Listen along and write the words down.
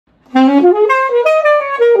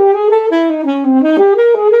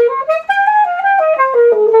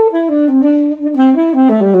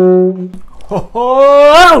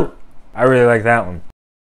Oh, I really like that one.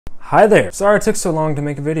 Hi there. Sorry it took so long to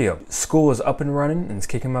make a video. School is up and running and it's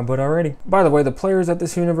kicking my butt already. By the way, the players at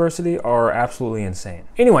this university are absolutely insane.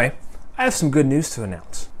 Anyway, I have some good news to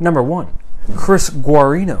announce. Number 1, Chris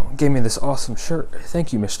Guarino gave me this awesome shirt.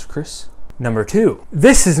 Thank you, Mr. Chris. Number 2,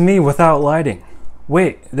 this is me without lighting.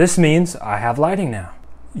 Wait, this means I have lighting now.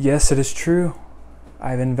 Yes, it is true.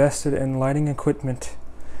 I've invested in lighting equipment.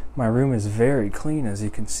 My room is very clean, as you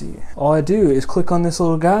can see. All I do is click on this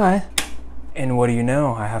little guy, and what do you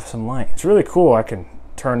know? I have some light. It's really cool. I can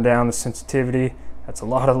turn down the sensitivity. That's a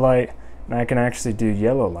lot of light. And I can actually do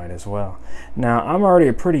yellow light as well. Now, I'm already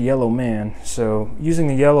a pretty yellow man, so using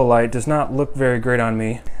the yellow light does not look very great on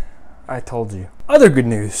me. I told you. Other good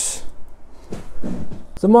news.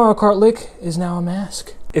 The Mario Kart Lick is now a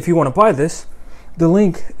mask. If you want to buy this, the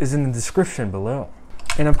link is in the description below.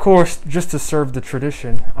 And of course, just to serve the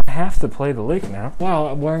tradition, I have to play the lick now while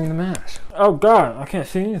I'm wearing the mask. Oh God, I can't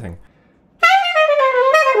see anything.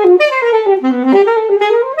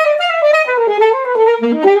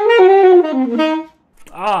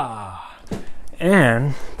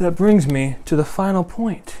 And that brings me to the final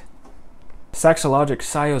point. Saxologic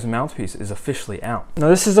Sayo's mouthpiece is officially out. Now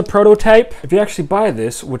this is a prototype. If you actually buy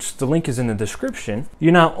this, which the link is in the description,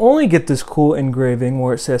 you not only get this cool engraving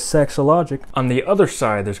where it says Saxologic, on the other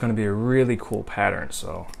side there's going to be a really cool pattern.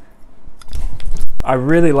 So I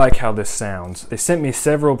really like how this sounds. They sent me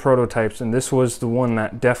several prototypes and this was the one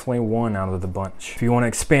that definitely won out of the bunch. If you want to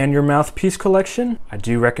expand your mouthpiece collection, I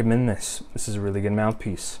do recommend this. This is a really good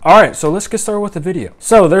mouthpiece. Alright, so let's get started with the video.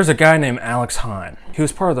 So there's a guy named Alex Hahn. He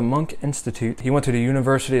was part of the Monk Institute. He went to the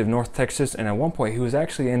University of North Texas, and at one point he was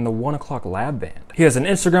actually in the 1 O'Clock Lab Band. He has an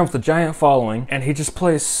Instagram with a giant following, and he just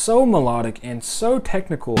plays so melodic and so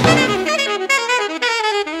technical.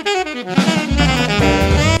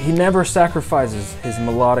 He never sacrifices his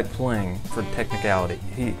melodic playing for technicality.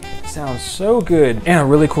 He sounds so good. And a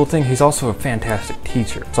really cool thing, he's also a fantastic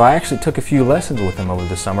teacher. So I actually took a few lessons with him over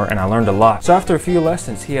the summer and I learned a lot. So after a few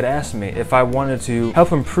lessons, he had asked me if I wanted to help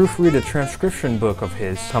him proofread a transcription book of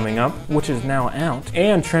his coming up, which is now out,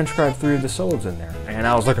 and transcribe 3 of the solos in there. And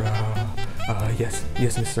I was like, yes,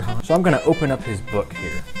 Mr. Hahn. So I'm gonna open up his book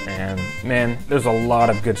here, and man, there's a lot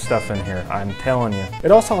of good stuff in here, I'm telling you.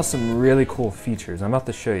 It also has some really cool features I'm about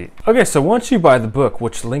to show you. Okay, so once you buy the book,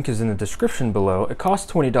 which link is in the description below, it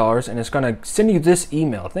costs $20 and it's gonna send you this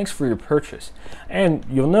email. Thanks for your purchase. And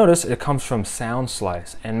you'll notice it comes from Sound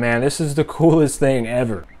Slice, and man, this is the coolest thing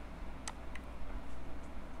ever.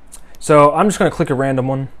 So I'm just gonna click a random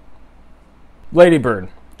one. Ladybird.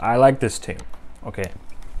 I like this tune. Okay.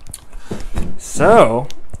 So,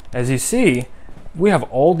 as you see, we have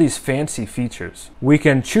all these fancy features. We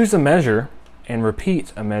can choose a measure and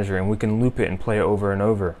repeat a measure, and we can loop it and play it over and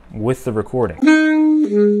over with the recording.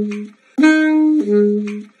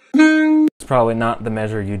 It's probably not the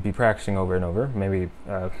measure you'd be practicing over and over, maybe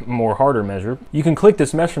a more harder measure. You can click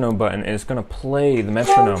this metronome button and it's going to play the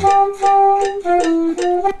metronome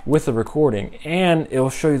with the recording, and it'll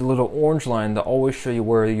show you the little orange line that always show you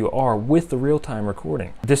where you are with the real-time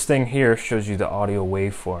recording. This thing here shows you the audio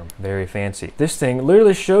waveform. Very fancy. This thing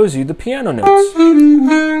literally shows you the piano notes.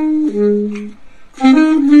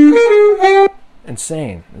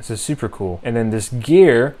 Insane. This is super cool. And then this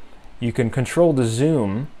gear, you can control the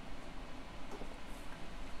zoom.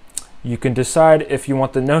 You can decide if you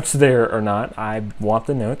want the notes there or not. I want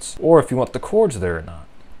the notes. Or if you want the chords there or not.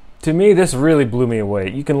 To me, this really blew me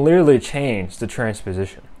away. You can literally change the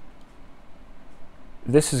transposition.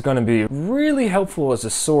 This is going to be really helpful as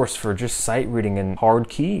a source for just sight reading in hard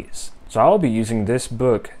keys. So I'll be using this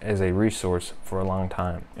book as a resource for a long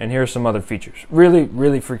time. And here are some other features. Really,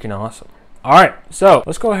 really freaking awesome. Alright, so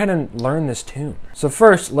let's go ahead and learn this tune. So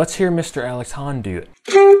first, let's hear Mr. Alex Hahn do it.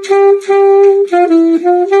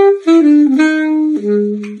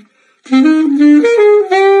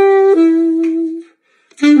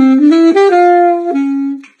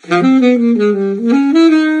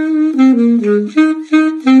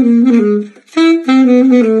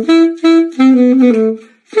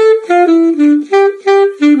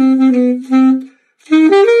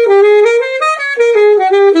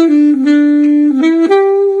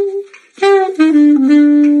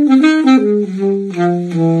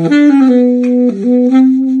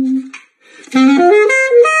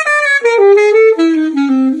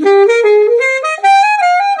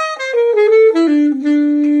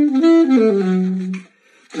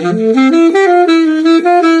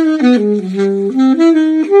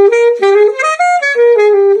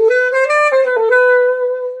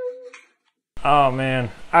 Oh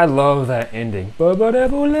man, I love that ending.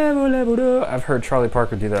 I've heard Charlie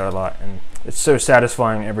Parker do that a lot, and it's so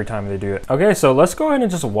satisfying every time they do it. Okay, so let's go ahead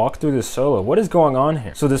and just walk through this solo. What is going on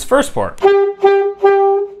here? So this first part.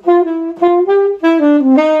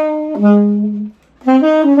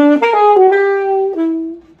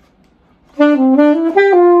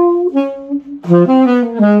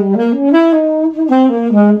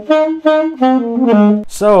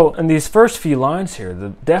 So in these first few lines here,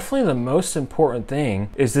 definitely the most important thing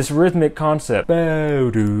is this rhythmic concept. So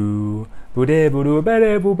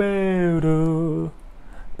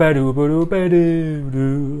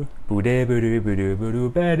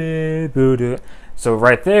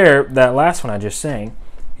right there, that last one I just sang,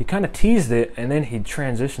 he kind of teased it, and then he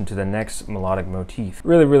transitioned to the next melodic motif.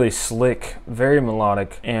 Really, really slick, very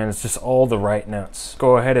melodic, and it's just all the right notes.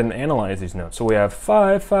 Go ahead and analyze these notes. So we have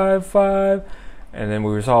 5, 5, 5, and then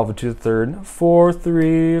we resolve it to the third, 4,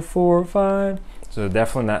 3, 4, 5. So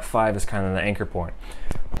definitely that 5 is kind of the anchor point.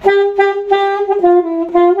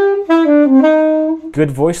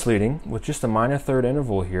 Good voice leading with just a minor third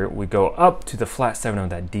interval here. We go up to the flat 7 of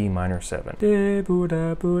that D minor 7.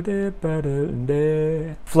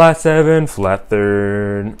 Flat 7, flat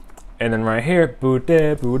third. And then right here,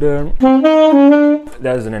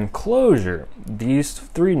 that is an enclosure. These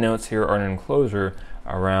 3 notes here are an enclosure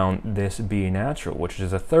around this B natural, which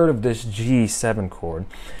is a third of this G7 chord.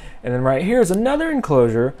 And then right here is another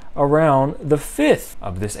enclosure around the 5th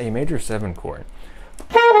of this A major 7 chord.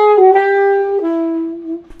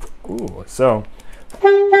 Ooh, so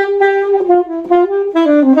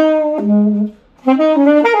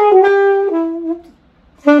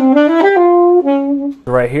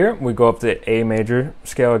right here we go up to the A major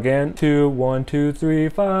scale again. 2, 1, 2, 3,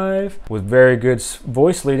 5. With very good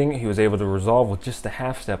voice leading, he was able to resolve with just a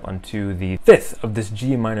half step onto the 5th of this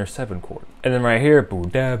G minor 7 chord. And then right here,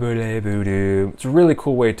 it's a really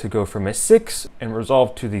cool way to go from a 6 and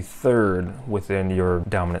resolve to the 3rd within your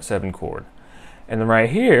dominant 7 chord. And then right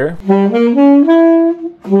here,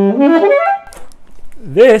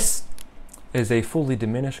 this is a fully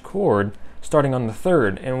diminished chord starting on the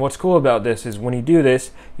 3rd. And what's cool about this is when you do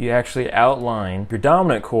this, you actually outline your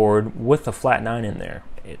dominant chord with the flat 9 in there.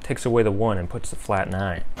 It takes away the 1 and puts the flat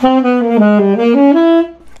 9.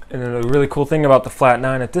 And then the really cool thing about the flat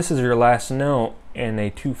 9, if this is your last note in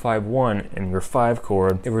a 2-5-1 in your 5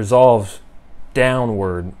 chord, it resolves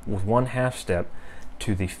downward with 1 half step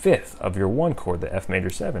to the 5th of your 1 chord, the F major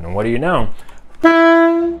 7. And what do you know?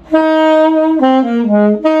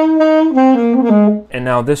 And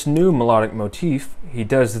now this new melodic motif, he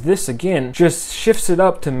does this again, just shifts it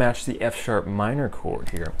up to match the F sharp minor chord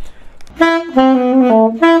here.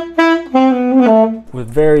 With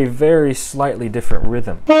very, very slightly different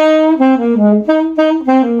rhythm.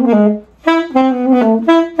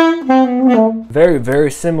 Very, very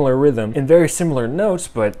similar rhythm and very similar notes,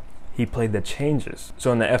 but he played the changes.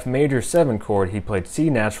 So in the F major 7 chord, he played C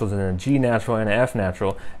naturals and a G natural and an F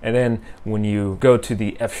natural. And then when you go to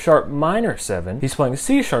the F sharp minor 7, he's playing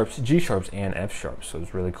C sharps, G sharps, and F sharps. So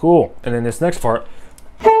it's really cool. And then this next part,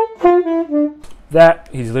 that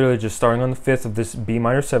he's literally just starting on the 5th of this B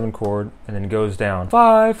minor 7 chord and then goes down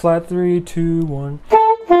 5, flat 3, 2, 1.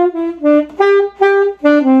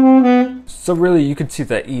 So really you can see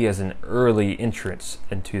that E as an early entrance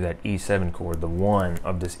into that E7 chord, the 1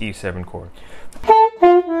 of this E7 chord.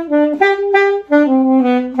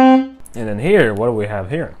 And then here, what do we have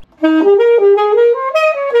here?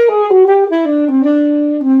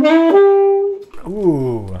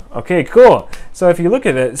 Ooh, okay, cool. So if you look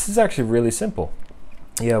at it, this is actually really simple.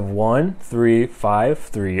 You have 1, 3, 5,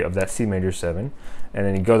 3 of that C major 7. And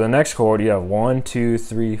then you go to the next chord, you have 1, 2,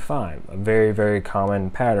 3, 5. A very, very common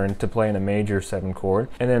pattern to play in a major 7 chord.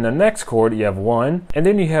 And then the next chord, you have 1, and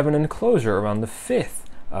then you have an enclosure around the 5th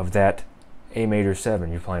of that A major 7.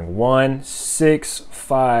 You're playing 1, 6,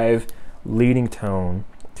 5, leading tone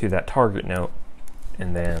to that target note,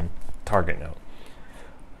 and then target note.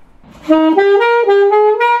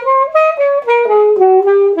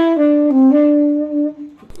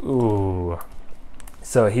 Ooh.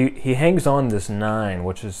 So he hangs on this 9,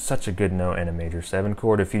 which is such a good note in a major 7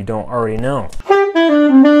 chord if you don't already know.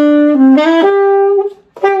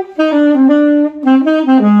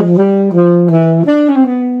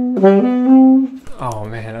 Oh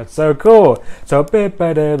man, that's so cool. So he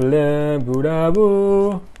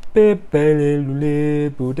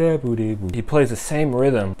plays the same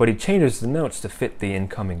rhythm, but he changes the notes to fit the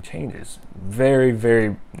incoming changes. Very,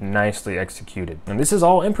 very nicely executed. And this is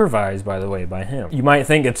all improvised, by the way, by him. You might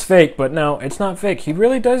think it's fake, but no, it's not fake. He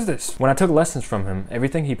really does this. When I took lessons from him,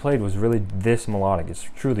 everything he played was really this melodic. It's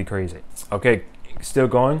truly crazy. Okay, still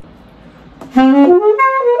going. Ooh.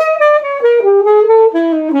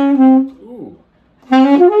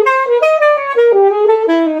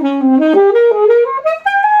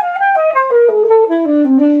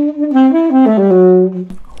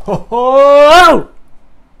 Oh!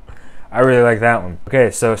 I really like that one.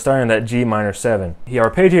 Okay, so starting that G minor 7, he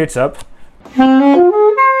arpeggiates up,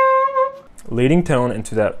 leading tone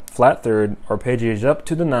into that flat third, arpeggiates up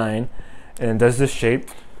to the 9, and does this shape,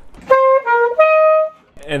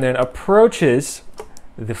 and then approaches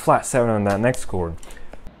the flat 7 on that next chord.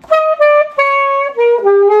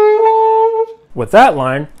 With that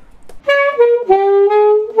line,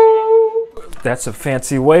 that's a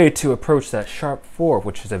fancy way to approach that sharp 4,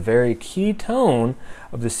 which is a very key tone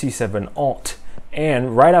of the C7 alt.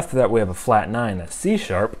 And right after that we have a flat 9, that's C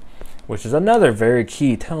sharp, which is another very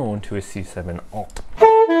key tone to a C7 alt.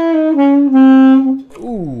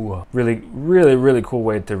 Ooh, really, really, really cool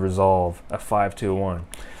way to resolve a 5-2-1.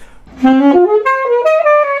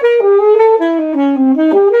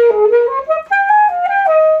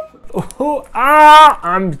 Oh,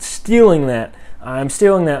 I'm stealing that. I'm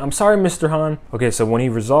stealing that. I'm sorry, Mr. Hahn. Okay, so when he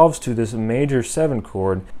resolves to this major 7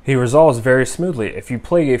 chord, he resolves very smoothly. If you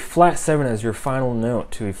play a flat 7 as your final note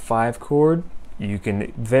to a 5 chord, you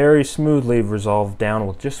can very smoothly resolve down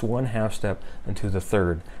with just 1 half step into the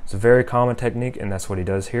 3rd. It's a very common technique, and that's what he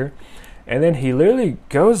does here. And then he literally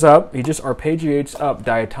goes up, he just arpeggiates up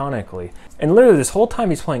diatonically. And literally this whole time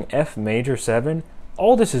he's playing F major 7,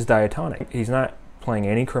 all this is diatonic. He's not playing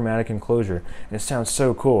any chromatic enclosure, and it sounds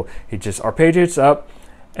so cool. He just arpeggiates up,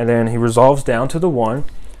 and then he resolves down to the 1.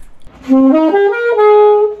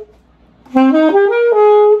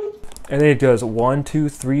 And then he does 1, 2,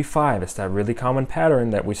 3, 5. It's that really common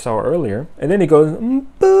pattern that we saw earlier. And then he goes,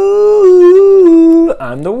 boo,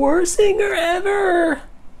 I'm the worst singer ever.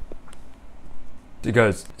 He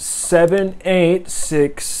goes 7, 8,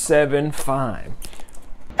 6, 7, 5.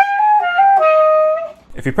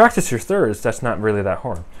 If you practice your thirds, that's not really that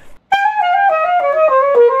hard.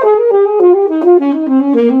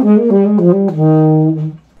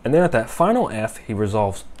 And then at that final F, he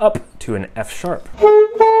resolves up to an F sharp.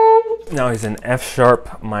 Now he's in F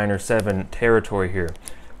sharp minor 7 territory here.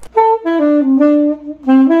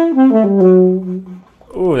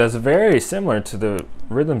 Ooh, that's very similar to the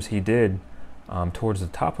rhythms he did towards the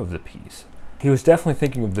top of the piece. He was definitely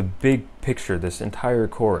thinking of the big picture, this entire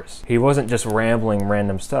chorus. He wasn't just rambling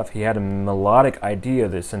random stuff. He had a melodic idea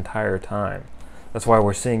this entire time. That's why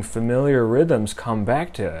we're seeing familiar rhythms come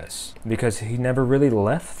back to us, because he never really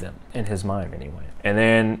left them, in his mind anyway. And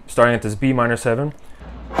then, starting at this B minor 7,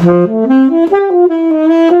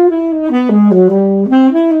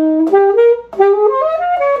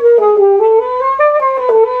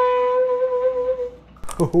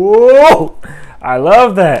 whoa! I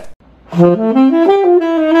love that!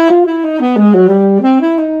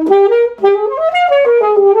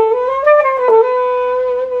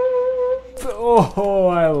 Oh,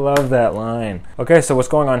 I love that line. Okay, so what's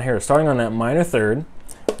going on here? Starting on that minor 3rd,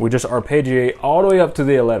 we just arpeggiate all the way up to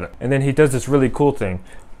the 11th. And then he does this really cool thing.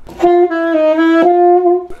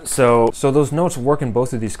 So those notes work in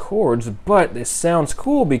both of these chords, but it sounds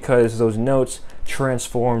cool because those notes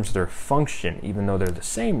transforms their function. Even though they're the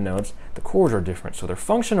same notes, the chords are different, so their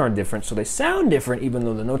function are different, so they sound different even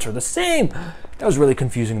though the notes are the same. That was really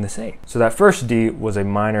confusing to say. So that first D was a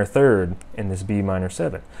minor 3rd in this B minor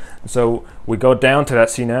 7. So we go down to that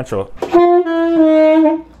C natural.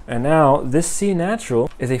 And now this C natural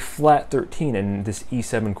is a flat 13 in this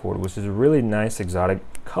E7 chord, which is a really nice exotic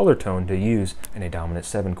color tone to use in a dominant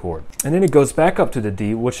 7 chord. And then it goes back up to the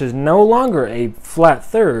D, which is no longer a flat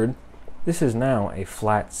 3rd. This is now a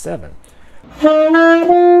flat 7.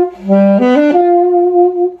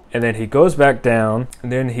 And then he goes back down,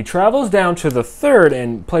 and then he travels down to the 3rd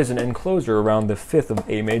and plays an enclosure around the 5th of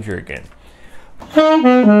A major again.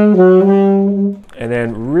 And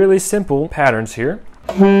then really simple patterns here.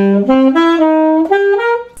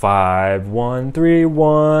 5, 1, 3,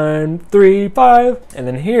 1, 3, 5. And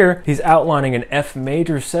then here, he's outlining an F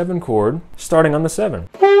major 7 chord, starting on the 7.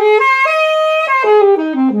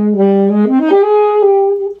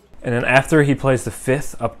 And then after he plays the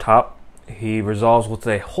 5th up top, he resolves with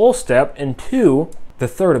a whole step into the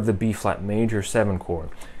 3rd of the B flat major 7 chord.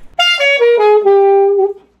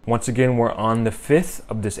 Once again, we're on the 5th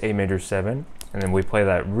of this A major 7, and then we play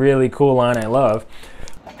that really cool line I love.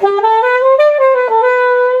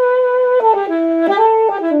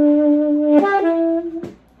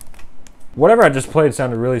 Whatever I just played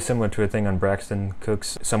sounded really similar to a thing on Braxton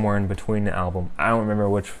Cook's Somewhere in Between the album. I don't remember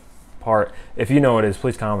which part. If you know what it is,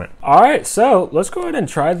 please comment. Alright, so let's go ahead and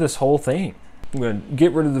try this whole thing. I'm going to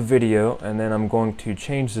get rid of the video, and then I'm going to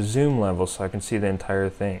change the zoom level so I can see the entire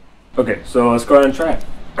thing. Okay, so let's go ahead and try it.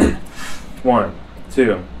 1,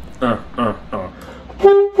 2,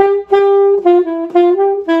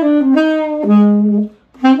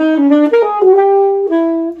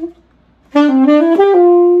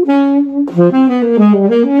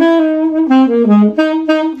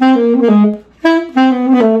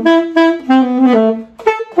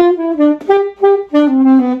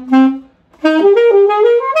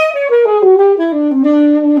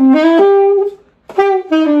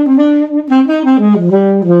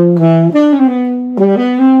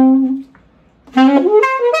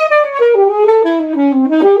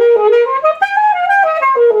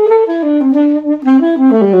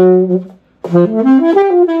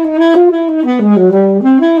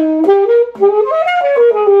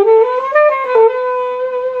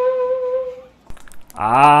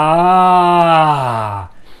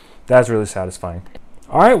 That's really satisfying.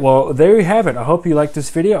 Alright, well, there you have it. I hope you liked this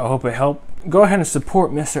video. I hope it helped. Go ahead and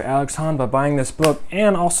support Mr. Alex Hahn by buying this book,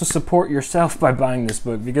 and also support yourself by buying this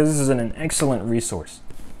book, because this is an excellent resource.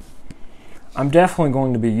 I'm definitely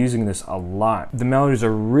going to be using this a lot. The melodies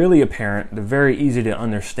are really apparent, they're very easy to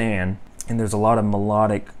understand, and there's a lot of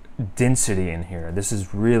melodic density in here. This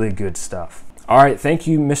is really good stuff. Alright, thank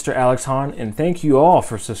you, Mr. Alex Hahn, and thank you all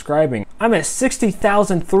for subscribing. I'm at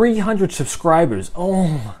 60,300 subscribers.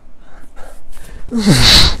 Oh.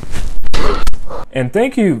 And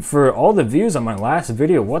thank you for all the views on my last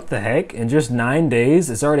video. What the heck? In just 9 days,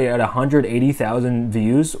 it's already at 180,000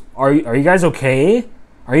 views. Are you guys okay?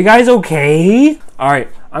 Are you guys okay? Alright,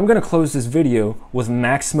 I'm gonna close this video with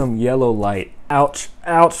maximum yellow light. Ouch,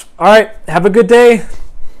 ouch. Alright, have a good day.